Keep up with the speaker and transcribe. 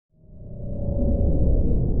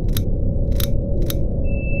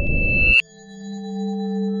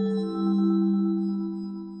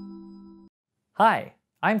Hi,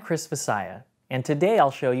 I'm Chris Visaya, and today I'll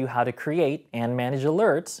show you how to create and manage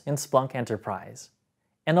alerts in Splunk Enterprise.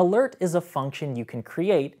 An alert is a function you can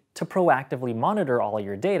create to proactively monitor all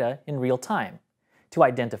your data in real time, to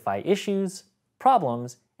identify issues,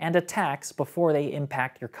 problems, and attacks before they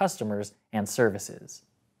impact your customers and services.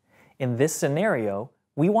 In this scenario,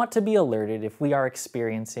 we want to be alerted if we are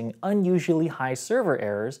experiencing unusually high server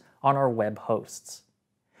errors on our web hosts.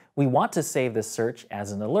 We want to save this search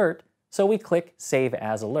as an alert, so we click Save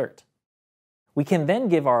as Alert. We can then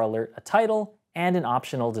give our alert a title and an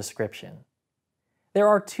optional description. There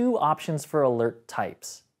are two options for alert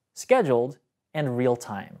types: scheduled and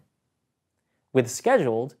real-time. With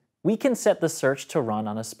scheduled, we can set the search to run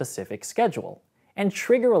on a specific schedule and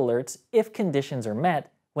trigger alerts if conditions are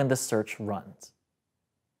met when the search runs.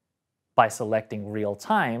 By selecting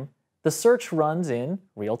real-time, the search runs in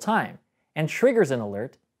real time and triggers an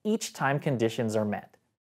alert each time conditions are met.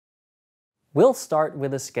 We'll start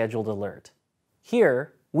with a scheduled alert.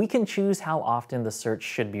 Here, we can choose how often the search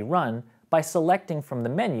should be run by selecting from the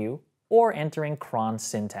menu or entering cron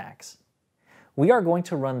syntax. We are going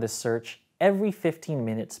to run this search every 15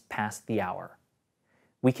 minutes past the hour.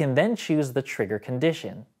 We can then choose the trigger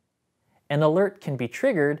condition. An alert can be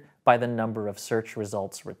triggered by the number of search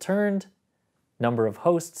results returned, number of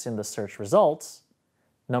hosts in the search results,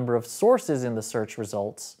 number of sources in the search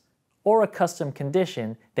results, or a custom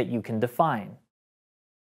condition that you can define.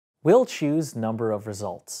 We'll choose number of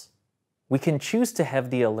results. We can choose to have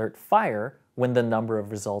the alert fire when the number of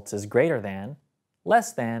results is greater than,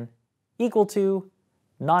 less than, equal to,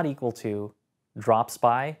 not equal to, drops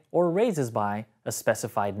by, or raises by a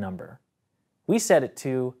specified number. We set it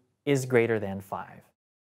to is greater than 5.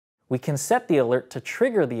 We can set the alert to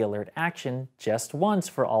trigger the alert action just once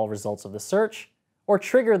for all results of the search, or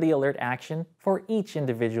trigger the alert action for each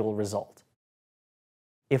individual result.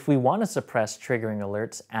 If we want to suppress triggering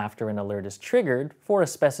alerts after an alert is triggered for a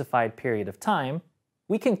specified period of time,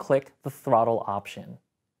 we can click the throttle option.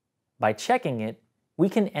 By checking it, we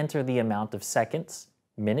can enter the amount of seconds,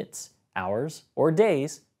 minutes, hours, or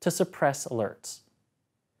days to suppress alerts.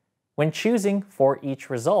 When choosing for each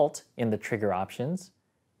result in the trigger options,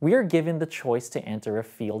 we are given the choice to enter a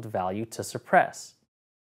field value to suppress.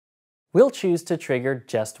 We'll choose to trigger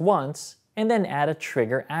just once and then add a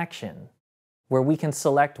trigger action, where we can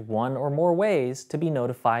select one or more ways to be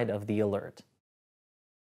notified of the alert.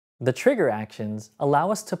 The trigger actions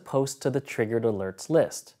allow us to post to the triggered alerts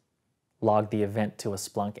list, log the event to a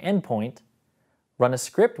Splunk endpoint, run a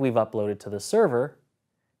script we've uploaded to the server,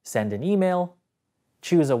 send an email,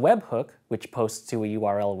 choose a webhook which posts to a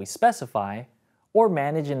URL we specify, or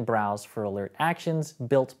manage and browse for alert actions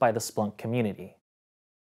built by the Splunk community.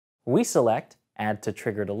 We select Add to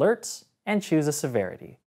Triggered Alerts and choose a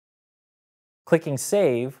severity. Clicking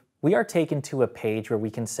Save, we are taken to a page where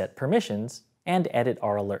we can set permissions and edit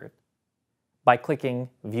our alert. By clicking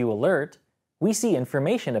View Alert, we see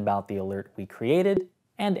information about the alert we created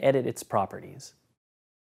and edit its properties.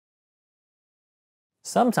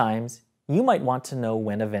 Sometimes, you might want to know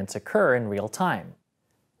when events occur in real time.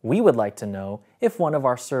 We would like to know if one of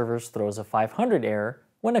our servers throws a 500 error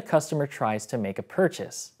when a customer tries to make a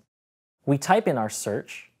purchase. We type in our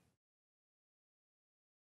search,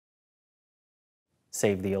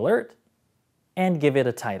 save the alert, and give it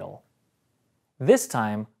a title. This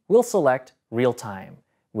time, we'll select Real Time,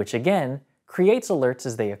 which again creates alerts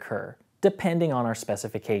as they occur, depending on our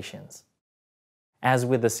specifications. As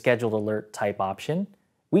with the Scheduled Alert type option,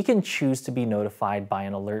 we can choose to be notified by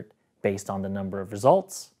an alert based on the number of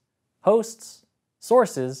results, hosts,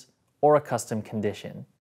 sources, or a custom condition.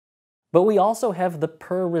 But we also have the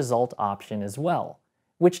Per Result option as well,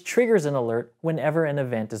 which triggers an alert whenever an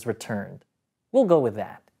event is returned. We'll go with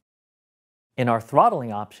that. In our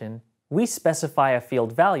throttling option, we specify a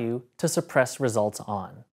field value to suppress results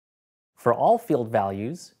on. For all field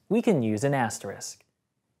values, we can use an asterisk.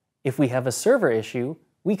 If we have a server issue,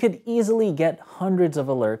 we could easily get hundreds of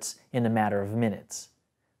alerts in a matter of minutes.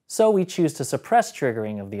 So we choose to suppress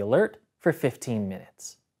triggering of the alert for 15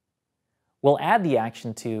 minutes. We'll add the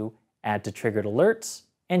action to Add to Triggered Alerts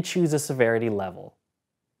and choose a severity level.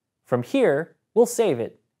 From here, we'll save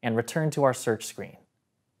it and return to our search screen.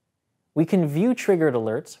 We can view triggered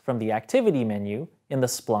alerts from the Activity menu in the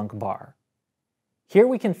Splunk bar. Here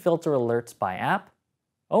we can filter alerts by app,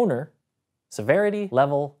 owner, severity,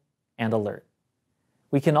 level, and alert.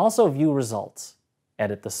 We can also view results,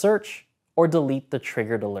 edit the search, or delete the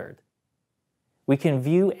triggered alert. We can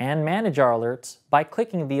view and manage our alerts by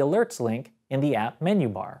clicking the Alerts link in the app menu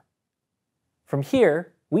bar. From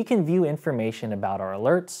here, we can view information about our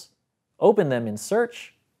alerts, open them in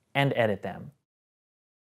search, and edit them.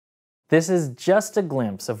 This is just a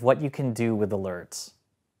glimpse of what you can do with alerts.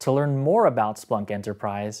 To learn more about Splunk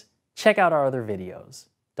Enterprise, check out our other videos,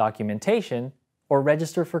 documentation, or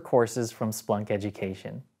register for courses from Splunk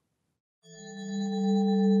Education.